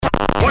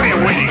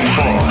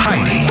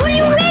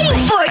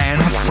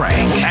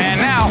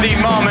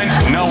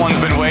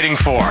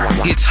listening for.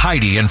 It's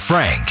Heidi and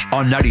Frank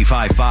on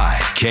 95.5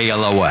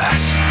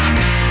 KLOS.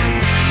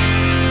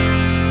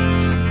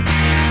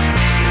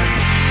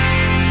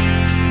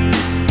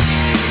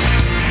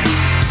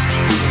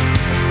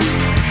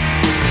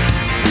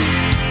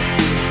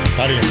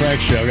 Heidi and Frank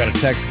show. Got a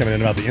text coming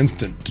in about the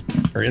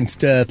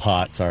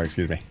Instapot. Sorry,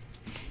 excuse me.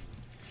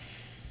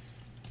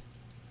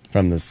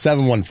 From the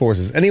 714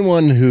 says,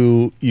 anyone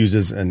who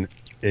uses a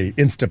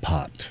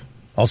Instapot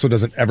also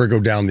doesn't ever go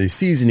down the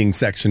seasoning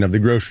section of the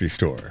grocery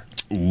store.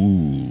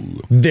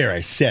 Ooh. There, I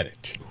said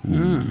it.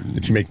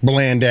 That you make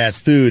bland-ass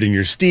food in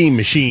your steam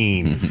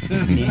machine.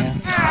 Yeah.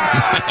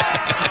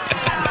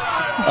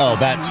 Oh,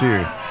 that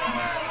too.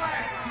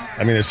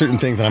 I mean, there's certain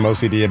things that I'm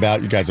OCD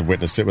about. You guys have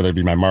witnessed it, whether it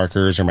be my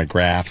markers or my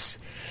graphs.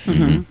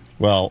 Mm-hmm.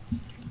 Well,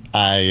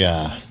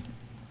 I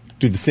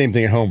do the same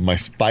thing at home. My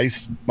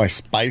spice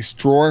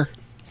drawer.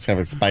 It's kind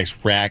of a spice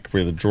rack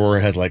where the drawer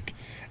has like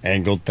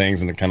angled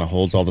things and it kind of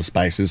holds all the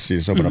spices. So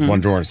you just open up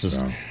one drawer and it's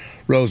just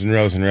rows and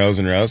rows and rows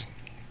and rows.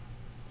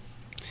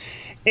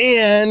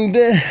 And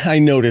I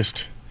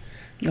noticed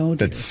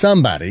that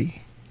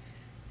somebody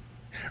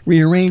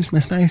rearranged my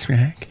spice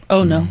rack.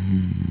 Oh, no.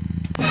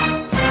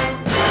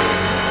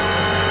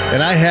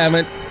 And I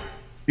haven't,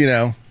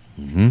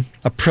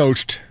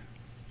 approached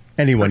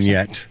anyone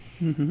yet.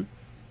 Mm-hmm.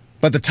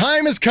 But the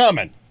time is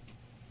coming.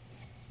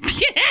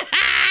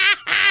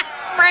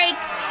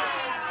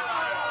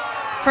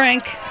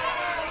 Frank.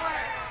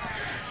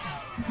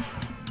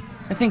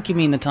 I think you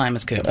mean the time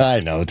is coming. I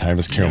know the time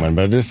is coming,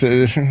 but it's Yeah,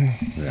 I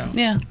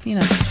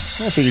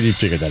figured you'd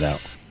figure that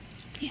out.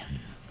 Yeah.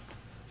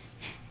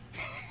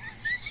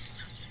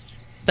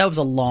 That was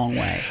a long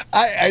way.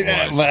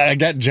 I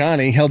got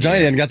Johnny. Hell, Johnny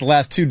didn't got the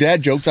last two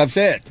dad jokes I've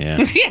said.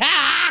 Yeah.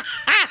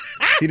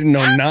 He didn't know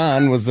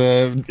naan was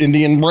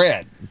Indian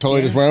bread.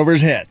 Totally just went over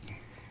his head.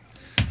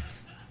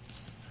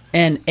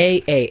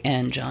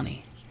 N-A-A-N,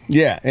 Johnny.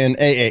 Yeah, and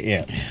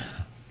A-A-N.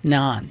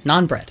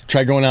 Non-bread.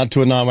 Try going out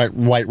to a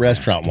non-white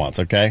restaurant once,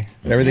 okay?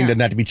 Everything doesn't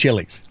have to be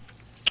Chili's.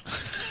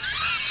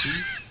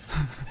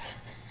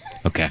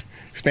 Okay.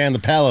 Expand the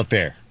palate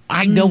there.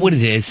 I know what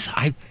it is.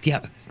 I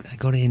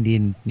go to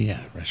Indian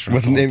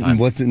restaurants.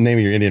 What's the name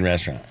of your Indian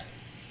restaurant?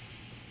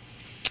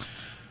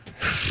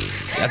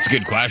 That's a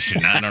good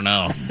question. I don't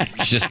know.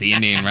 It's just the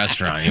Indian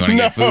restaurant. You want to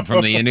get food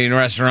from the Indian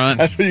restaurant?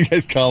 That's what you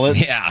guys call it?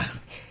 Yeah.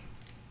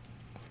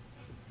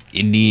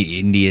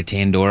 India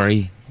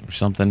Tandoori or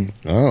something.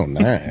 Oh,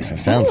 nice. That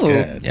sounds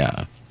good.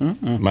 Yeah.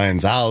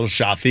 Mine's Al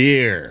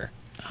Shafir.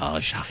 Al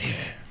Shafir.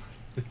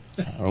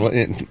 What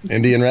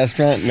Indian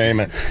restaurant?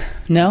 Name it.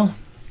 No.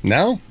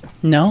 No?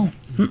 No.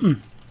 Mm-mm.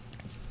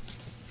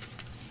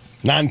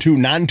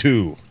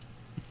 Nantu.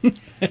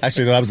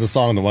 Actually, that was the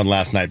song that won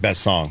last night. Best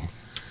song.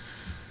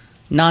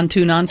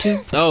 Non-tu.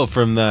 Oh,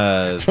 from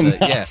the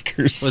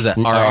Oscars. What was that?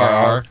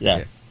 RRR?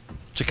 Yeah.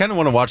 Which I kind of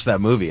want to watch that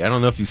movie. I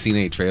don't know if you've seen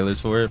any trailers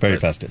for it. Very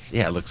but festive.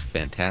 Yeah, it looks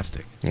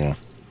fantastic. Yeah.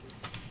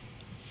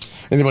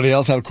 Anybody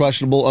else have a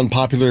questionable,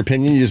 unpopular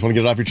opinion? You just want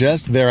to get it off your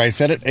chest? There, I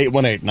said it.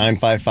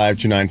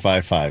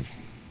 818-955-2955.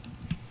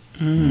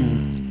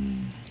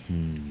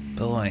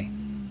 Boy.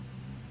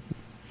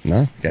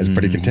 No? You guys are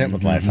pretty content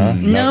with life, huh?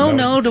 No.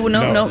 No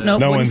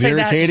one's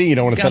irritating? You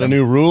don't want to set a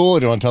new rule? You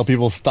don't want to tell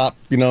people stop,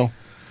 We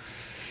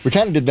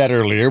kind of did that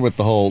earlier with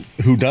the whole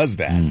who does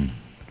that.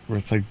 Where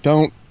it's like,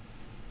 don't,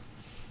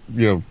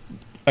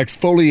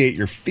 exfoliate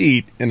your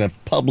feet in a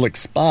public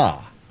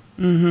spa.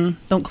 Mm-hmm.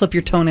 Don't clip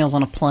your toenails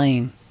on a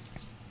plane.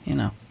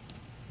 All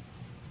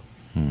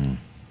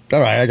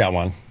right, I got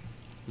one.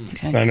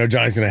 Okay. I know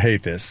Johnny's going to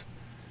hate this.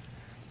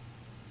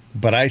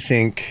 But I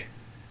think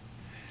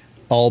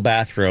all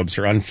bathrobes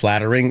are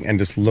unflattering and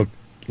just look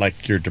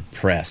like you're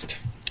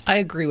depressed. I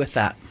agree with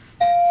that.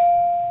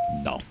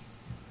 No.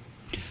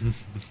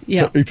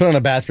 Yeah. So you put on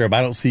a bathrobe,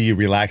 I don't see you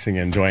relaxing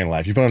and enjoying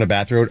life. You put on a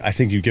bathrobe, I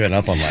think you've given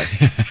up on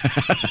life.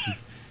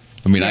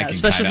 I mean, yeah,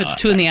 especially if it's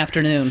 2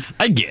 p.m.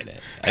 I get it.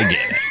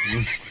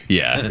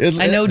 Yeah.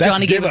 I know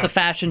Johnny gave us a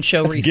fashion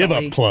show recently. Give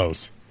up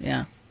clothes.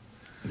 Yeah.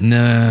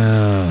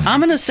 No. I'm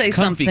going to say it's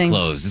comfy something.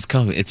 Clothes. It's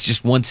comfy. It's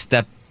just one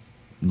step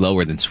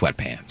lower than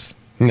sweatpants.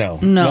 No.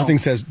 Nothing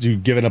says you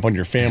giving up on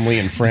your family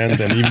and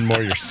friends and even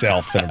more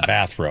yourself than a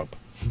bathrobe.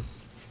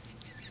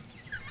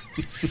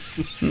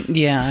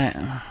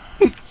 Yeah.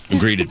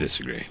 Agree to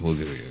disagree. We'll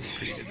agree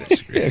to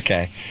disagree.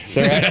 Okay.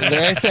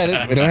 There I said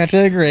it. We don't have to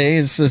agree.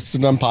 It's just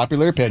an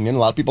unpopular opinion. A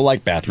lot of people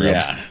like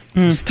bathrobes. Yeah.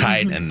 It's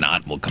tied and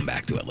not. We'll come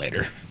back to it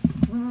later.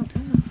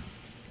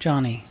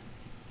 Johnny.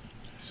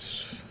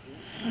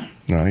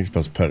 No, I think you're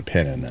supposed to put a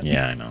pin in it.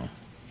 Yeah, I know.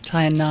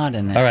 Tie a knot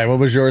in it. All right, what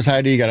was yours,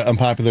 Heidi? You got an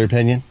unpopular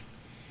opinion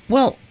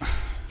Well,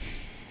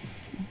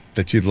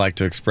 that you'd like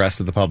to express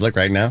to the public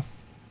right now?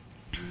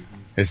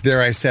 It's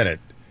there I said it.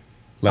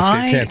 Let's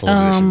get canceled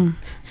edition.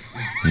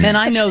 And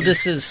I know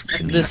this is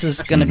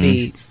going to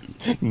be.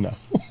 No.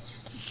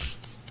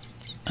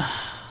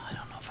 I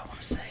don't know if I want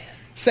to say it.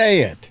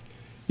 Say it.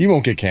 You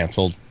won't get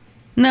canceled.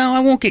 No, I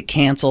won't get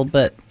canceled,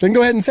 but Then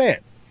go ahead and say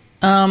it.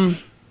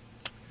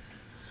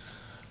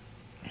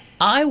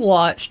 I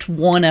watched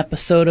one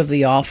episode of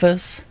The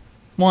Office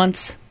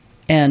once,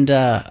 And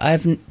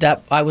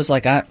I was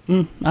like, I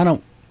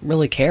don't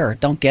really care.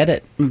 Don't get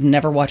it. I've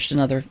never watched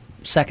another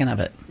second of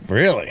it.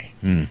 Really?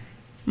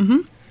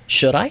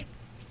 Should I?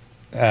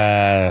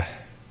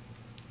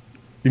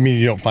 You mean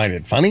you don't find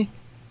it funny?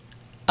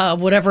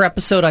 Whatever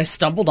episode I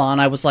stumbled on,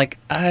 I was like,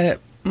 I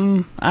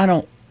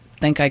don't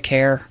think I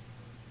care.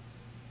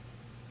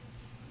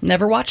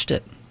 Never watched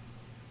it.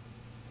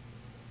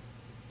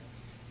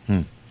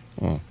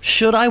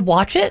 Should I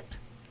watch it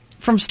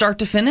from start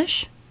to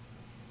finish?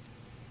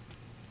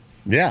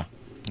 Yeah.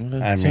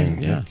 I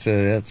mean, yeah. it's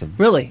a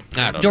Really?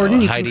 I don't Jordan,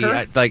 know. you Heidi,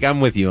 concur?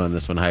 I'm with you on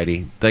this one,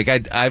 Heidi. Like,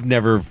 I've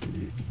never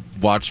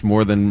watched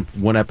more than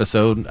one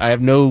episode. I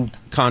have no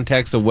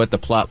context of what the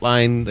plot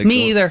line. Like,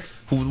 Me either.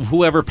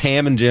 Whoever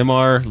Pam and Jim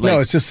are. Like, no.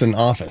 It's just an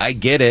office. I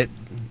get it.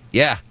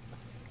 Yeah.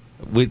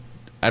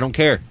 I don't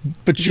care,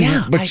 but you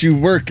Yeah, you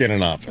work in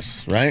an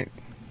office, right?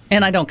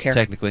 And I don't care.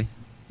 technically.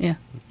 Yeah.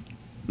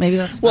 Maybe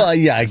that's... Well,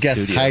 yeah. I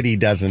guess studio. Heidi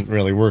doesn't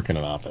really work in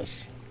an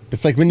office.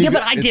 It's like when you. Yeah,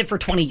 but I it's- did for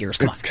 20 years.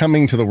 Come on. It's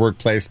coming to the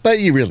workplace, but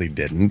you really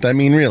didn't. I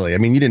mean, really. I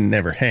mean, you didn't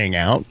never hang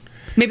out.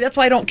 Maybe that's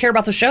why I don't care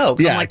about the show.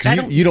 'Cause I'm Yeah, like,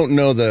 because you don't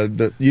know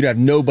you'd have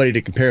nobody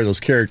to compare those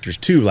characters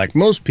to. Like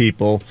most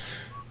people,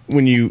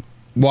 when you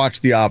watch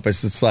The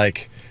Office, it's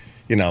like,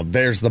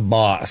 there's the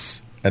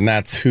boss, and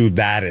that's who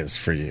that is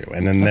for you.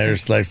 And then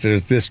there's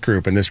this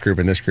group and this group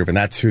and this group, and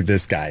that's who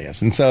this guy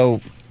is. And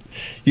so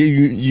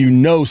you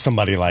know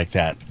somebody like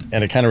that,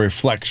 and it kind of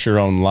reflects your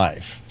own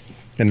life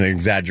in an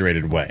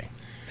exaggerated way.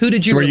 Who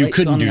did you Where relate you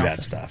couldn't to on do The that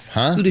Office? stuff,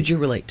 huh? Who did you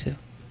relate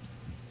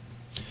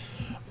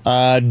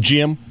to?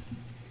 Jim.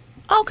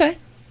 Okay.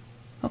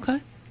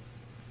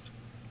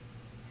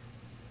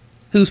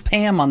 Who's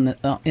Pam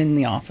in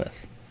The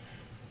Office?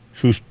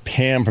 Who's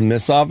Pam from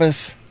this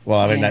office? Well,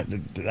 I mean,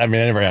 I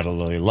never had a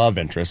really love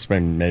interest.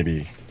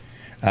 Maybe.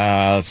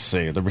 Let's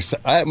see. Me?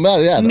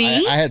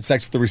 I had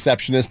sex with the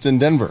receptionist in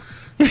Denver.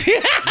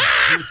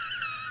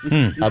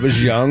 I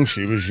was young.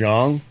 She was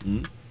young.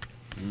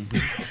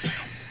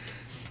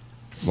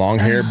 Long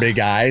hair, big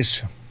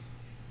eyes.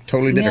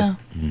 Totally did her.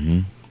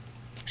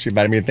 She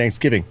invited me to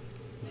Thanksgiving.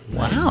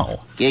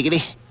 Wow.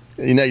 Giggity.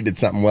 You know you did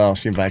something well.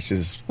 She invites you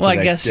to Well, I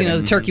guess,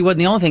 Thanksgiving. the turkey wasn't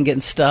the only thing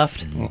getting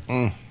stuffed.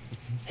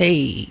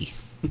 Hey.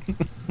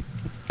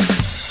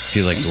 Do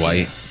you like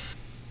Dwight?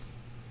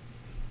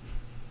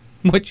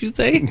 What'd you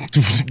say?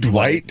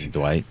 Dwight?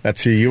 Dwight.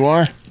 That's who you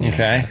are?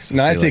 Okay. Yes,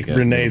 No, I feel think like it a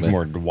Renee's little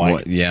more bit.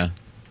 Dwight. Yeah.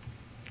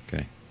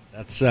 Okay.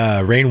 That's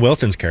Rainn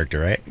Wilson's character,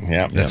 right?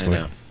 Yeah. That's I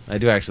know. I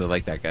do actually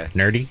like that guy.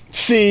 Nerdy.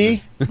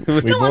 See?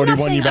 We've No, I'm already not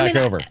won you saying- I back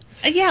mean, over.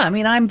 Yeah, I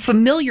mean, I'm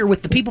familiar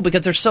with the people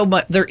because there's so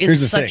much. They're in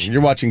Here's the such. thing.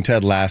 You're watching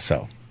Ted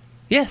Lasso.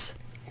 Yes.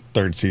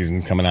 Third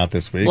season coming out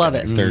this week. Love it.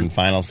 It's third and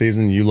final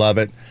season. You love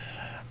it.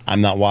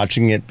 I'm not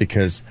watching it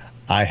because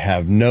I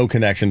have no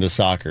connection to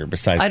soccer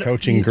besides I don't-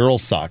 coaching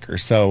girls soccer.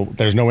 So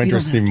there's no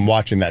interest in even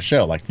watching that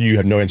show. Like you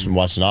have no interest in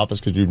watching Office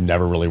because you've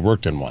never really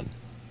worked in one.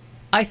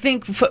 I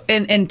think,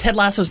 and Ted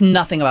Lasso's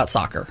nothing about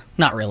soccer.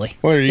 Not really.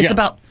 Well, there you it's go.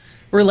 about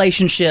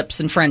relationships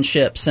and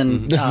friendships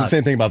and. This is the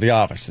same thing about The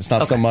Office. It's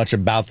not so Okay. much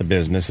about the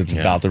business. It's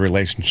Yeah. about the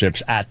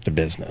relationships at the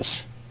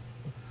business.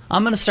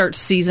 I'm going to start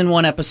season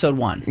 1, episode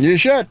 1. You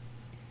should.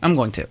 I'm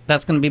going to.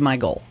 That's going to be my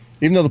goal.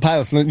 Even though the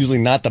pilot's usually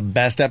not the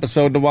best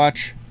episode to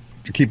watch,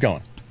 keep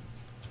going.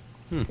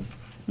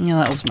 Yeah,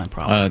 that was my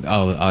problem.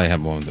 I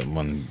have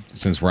one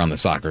since we're on the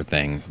soccer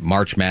thing.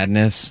 March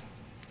Madness.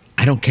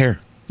 I don't care.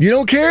 You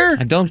don't care?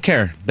 I don't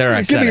care. There, I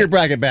Give said me your it.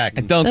 bracket back.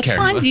 I don't That's care.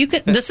 fine. You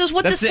could. This is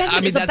what That's this it.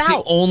 segment is that's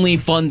about. the only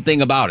fun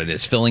thing about it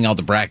is filling out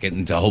the bracket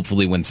and to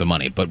hopefully win some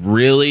money. But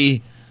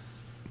really,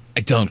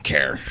 I don't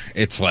care.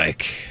 It's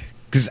like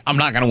because I'm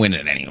not going to win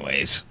it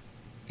anyways.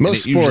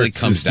 Most it usually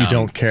sports comes is you down.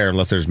 don't care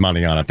unless there's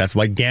money on it. That's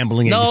why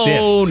gambling No,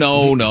 exists.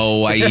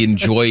 no.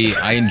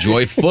 I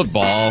enjoy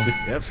football.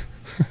 Yep.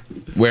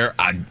 Where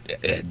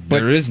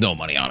there is no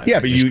money on it. Yeah, I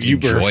but just you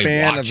were a enjoy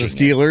fan of the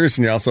watching it. Steelers,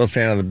 and you're also a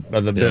fan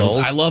of the Bills.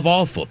 I love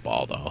all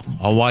football, though.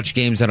 I'll watch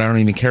games that I don't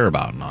even care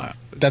about.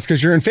 That's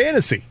because you're in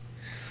fantasy.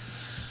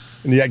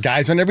 And you got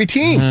guys on every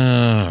team.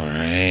 All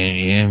right,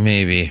 yeah,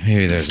 maybe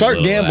there's Start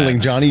a little of gambling,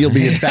 that. Johnny. You'll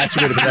be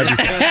infatuated with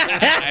everything.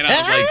 I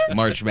know, like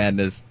March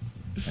Madness.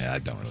 Yeah, I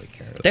don't really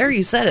care. There,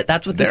 you said it.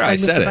 That's what this There, I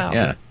segment's said it, about.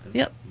 yeah.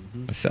 Yep.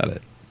 I said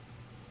it.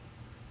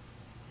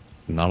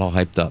 Not all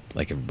hyped up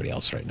like everybody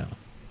else right now.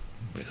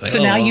 Everybody's like,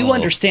 So now you "Oh."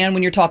 understand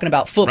when you're talking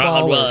about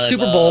football Run, or run,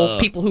 Super Bowl,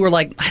 people who are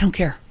like, I don't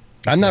care.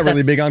 I'm not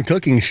really big on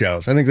cooking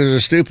shows. I think those are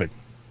stupid.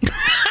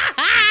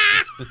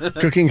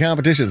 Cooking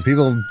competitions,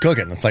 people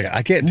cooking. It's like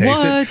I can't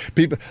taste What? it.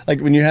 People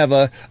like when you have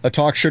a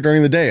talk show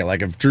during the day,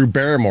 like if Drew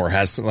Barrymore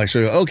has like, so,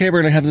 okay,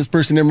 we're gonna have this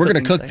person in, we're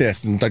gonna Cooking cook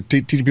this and like,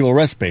 teach people a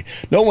recipe.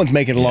 No one's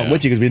making it along Yeah.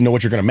 with you because we didn't know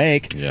what you're gonna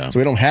make, Yeah. so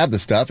we don't have the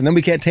stuff, and then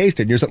we can't taste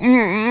it. And you're just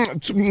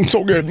like,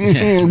 so good,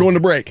 we're going to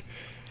break.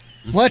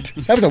 What?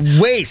 That was a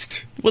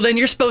waste. Well, then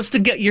you're supposed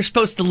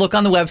to look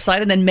on the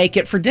website and then make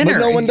it for dinner. But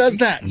no one does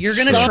that. You're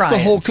going to Stop try the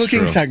whole it. cooking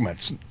true.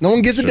 segments. No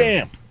one gives a True.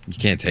 damn. You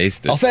can't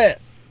taste it. I'll say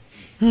it.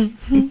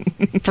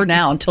 for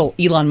now until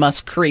Elon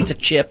Musk creates a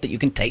chip that you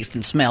can taste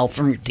and smell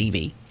from your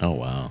TV. Oh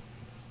wow.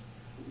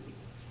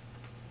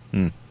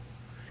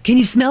 Can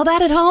you smell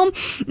that at home?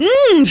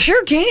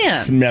 Sure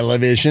can.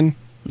 Smell-o-vision.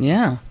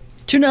 Yeah.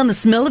 Turn on the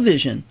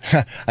smell-o-vision.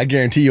 I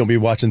guarantee you'll be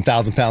watching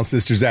 1,000-Pound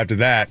Sisters after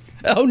that.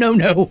 Oh,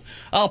 no.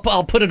 I'll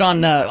put it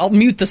on, I'll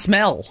mute the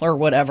smell or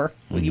whatever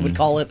you would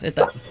call it. At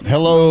the...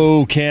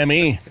 Hello,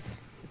 Cammie.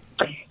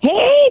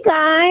 Hey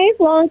guys,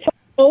 long time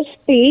no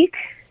speak.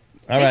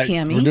 All Hey, right,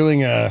 Cammie. we're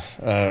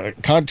doing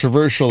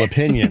controversial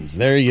opinions.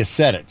 There you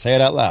said it. Say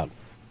it out loud.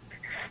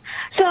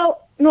 So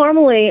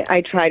normally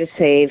I try to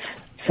save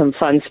some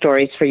fun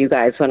stories for you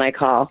guys when I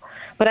call,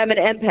 but I'm an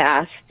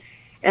empath,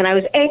 and I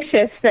was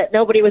anxious that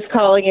nobody was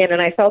calling in,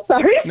 and I felt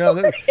sorry. No,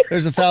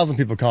 there's 1,000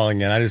 people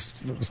calling in. I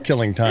just was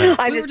killing time.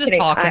 I'm We were just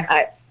kidding. talking.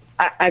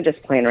 I'm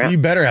just playing So around. you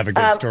better have a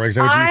good story because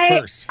I would do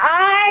you first.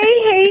 I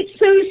hate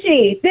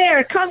sushi.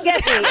 There, come get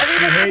me.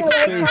 hates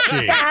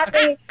sushi.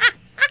 Happy.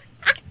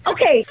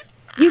 Okay,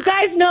 you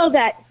guys know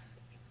that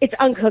it's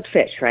uncooked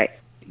fish, right?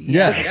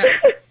 Yeah.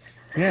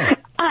 Yeah.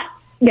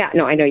 Yeah,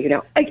 no, I know you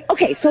know.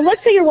 Okay, so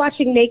let's say you're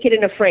watching Naked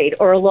and Afraid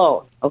or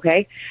Alone,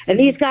 okay? And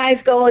these guys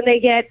go and they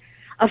get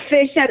a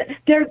fish that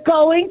they're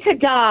going to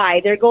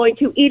die. They're going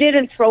to eat it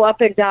and throw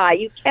up and die.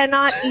 You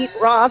cannot eat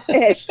raw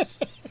fish.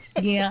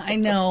 Yeah, I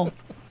know.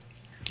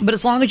 But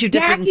as long as you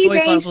dip it in Jackie soy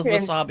sauce with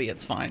Mason. wasabi,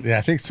 it's fine. Yeah,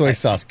 I think soy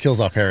sauce kills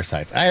off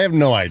parasites. I have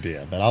no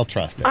idea, but I'll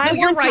trust it. I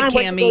you're one right, time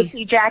went to Cammie. go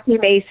see Jackie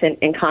Mason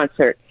in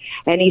concert,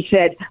 and he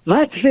said,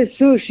 "What's this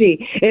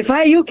sushi? If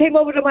you came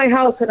over to my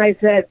house and I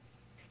said,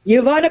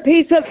 you want a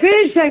piece of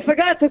fish? I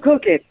forgot to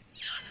cook it."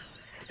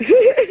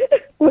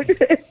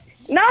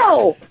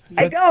 No,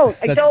 I don't.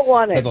 I don't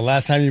want Is that it. the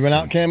last time you went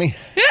out, Cammie?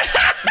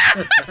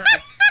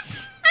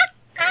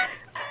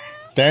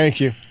 Thank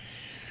you.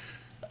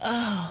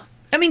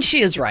 I mean,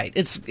 she is right.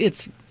 It's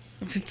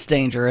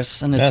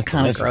dangerous and it's That's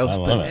kind of delicious. gross, I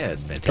love but it. it's Yeah,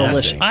 it's fantastic.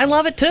 delicious. I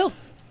love it too.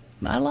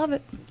 I love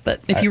it.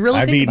 But if you really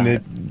I've think eaten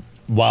about it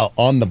while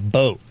on the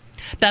boat.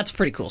 that's a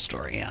pretty cool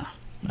story. Yeah,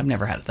 I've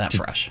never had it that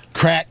fresh.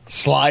 Crack,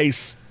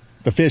 slice.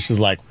 The fish is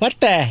like, what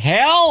the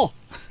hell?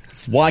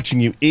 It's watching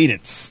you eat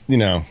it,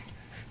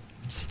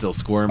 Still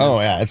squirming. Oh,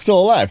 yeah, it's still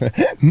alive.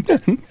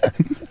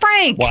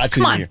 Frank,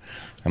 Watching come on. you.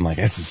 I'm like,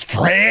 this is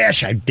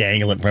fresh. I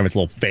dangle it in front of its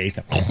little face.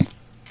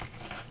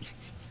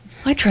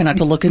 I try not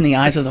to look in the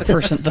eyes of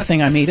the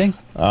thing I'm eating.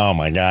 Oh,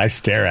 my God. I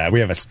stare at it. We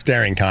have a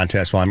staring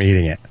contest while I'm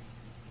eating it.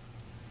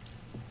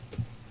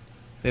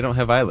 They don't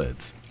have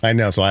eyelids. I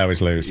know, so I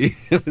always lose.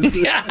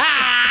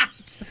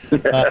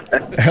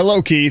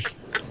 Hello, Keith.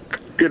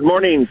 Good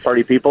morning,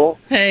 party people.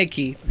 Hey,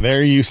 Keith.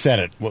 There you said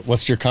it.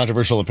 What's your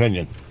controversial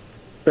opinion?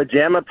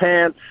 Pajama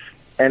pants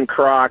and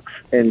Crocs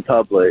in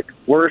public.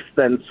 Worse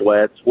than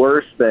sweats,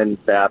 worse than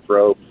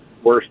bathrobes,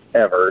 worst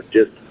ever.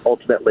 Just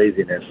ultimate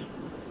laziness.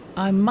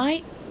 I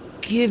might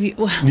give you.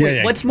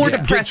 What's more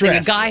Get depressing, a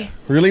dressed. guy?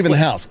 We're leaving the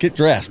house. Get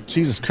dressed.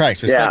 Jesus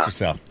Christ, respect Yeah.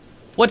 yourself.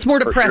 What's more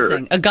For depressing,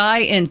 sure. a guy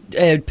in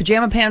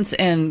pajama pants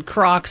and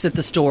Crocs at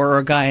the store, or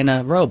a guy in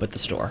a robe at the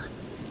store?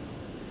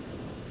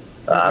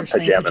 You're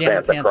saying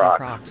Pajama pants and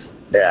Crocs.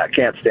 Yeah, I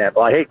can't stand.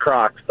 Well, I hate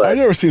Crocs, but I've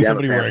never seen pajama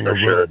somebody pants wearing a for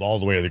sure. robe all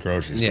the way to the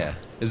grocery store. Yeah.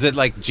 Is it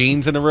like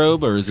jeans in a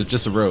robe or is it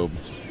just a robe?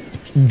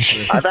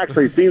 I've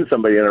actually seen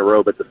somebody in a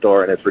robe at the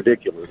store, and it's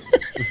ridiculous.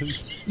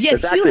 Yeah,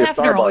 It's Hugh actually a Hefner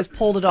Starbucks. always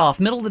pulled it off.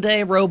 Middle of the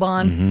day, robe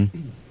on.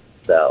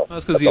 So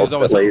That's 'cause he was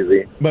always-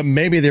 lazy. But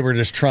maybe they were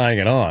just trying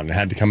it on and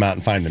had to come out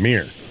and find the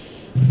mirror.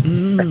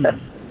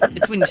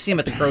 It's when you see him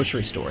at the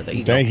grocery store that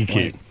you Thank don't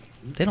you, like.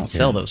 Keith. They don't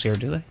sell those here,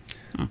 do they?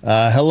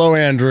 Hello,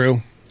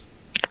 Andrew.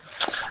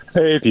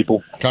 Hey,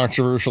 people.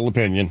 Controversial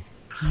opinion.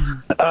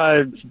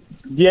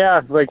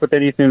 Yeah, like with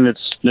anything that's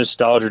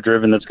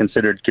nostalgia-driven that's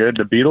considered good,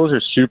 the Beatles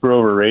are super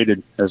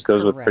overrated, as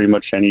goes with Correct. pretty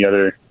much any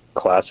other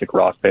classic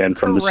rock band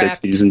from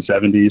Correct. the 60s and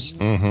 70s.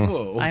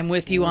 Whoa. I'm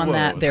with you on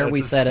that. There, that's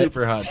we a said it.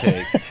 super hot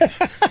take.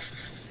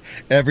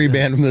 Every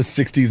band from the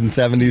 60s and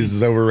 70s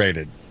is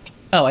overrated.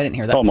 Oh, I didn't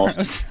hear that.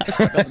 Almost. part. I was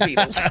stuck on the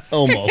Beatles.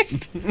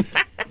 Almost.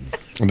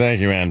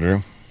 Thank you,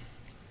 Andrew.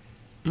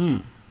 I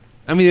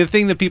mean, the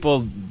thing that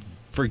people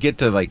forget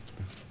to like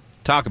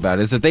talk about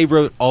is that they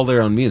wrote all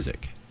their own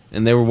music,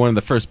 and they were one of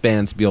the first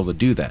bands to be able to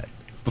do that.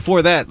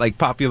 Before that, like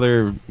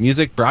popular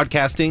music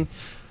broadcasting,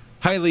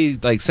 highly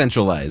like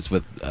centralized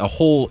with a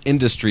whole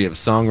industry of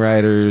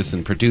songwriters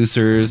and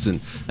producers, and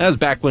that was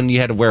back when you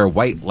had to wear a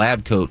white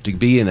lab coat to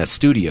be in a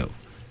studio.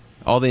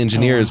 All the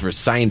engineers were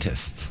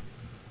scientists.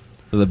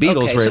 So the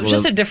Beatles Okay, were so it able was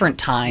just to, a different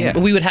time. Yeah.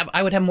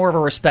 I would have more of a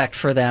respect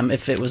for them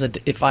if it was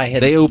if I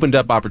had. they opened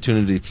up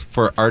opportunity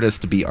for artists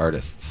to be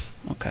artists.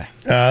 Okay.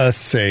 Let's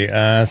see.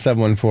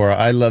 714.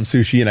 I love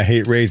sushi and I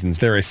hate raisins.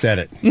 There, I said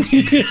it.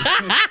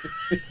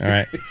 All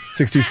right.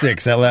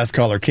 626. That last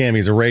caller,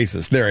 Cammie's a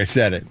racist. There, I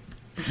said it.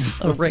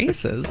 A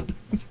racist.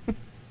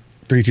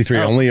 323.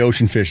 Oh. Only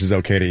ocean fish is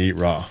okay to eat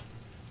raw.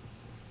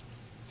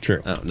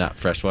 True. Oh, not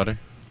freshwater.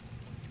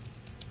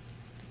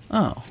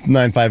 Oh,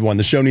 951.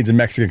 The show needs a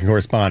Mexican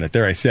correspondent.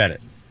 There, I said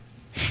it.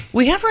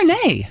 we have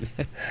Renee.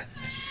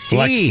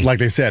 Like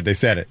they said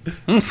it.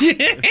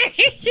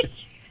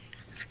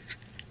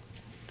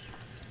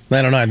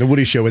 909. The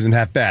Woody Show isn't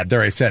half bad.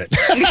 There, I said it.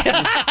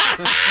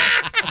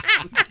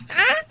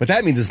 But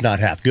that means it's not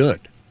half good.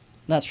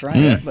 That's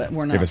right. But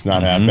we're not. If it's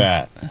not half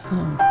bad.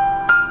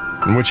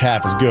 And which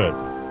half is good?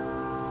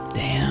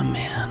 Damn,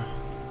 man.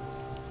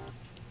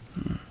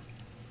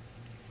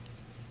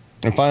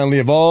 And finally,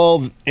 of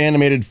all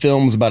animated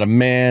films about a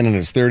man in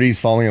his 30s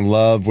falling in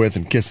love with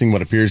and kissing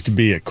what appears to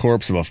be a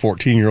corpse of a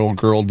 14-year-old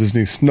girl,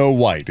 Disney's Snow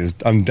White is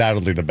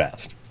undoubtedly the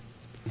best.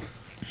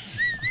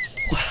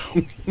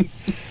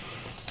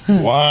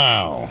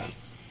 Wow.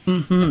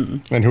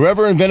 Mm-hmm. And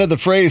whoever invented the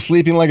phrase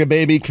sleeping like a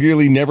baby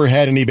clearly never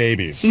had any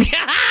babies.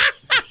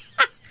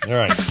 All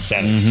right,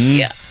 said it.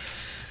 Yeah.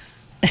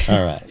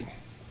 All right.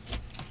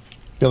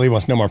 Billy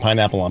wants no more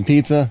pineapple on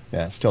pizza.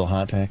 Yeah, still a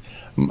hot take.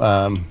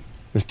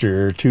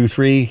 Mr.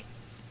 2-3,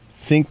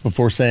 think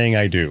before saying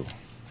I do.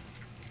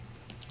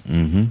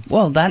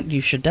 Well, that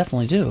you should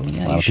definitely do.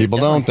 Yeah, A lot of people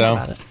don't,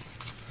 though.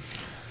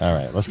 All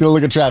right, let's get a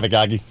look at traffic,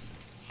 Augie.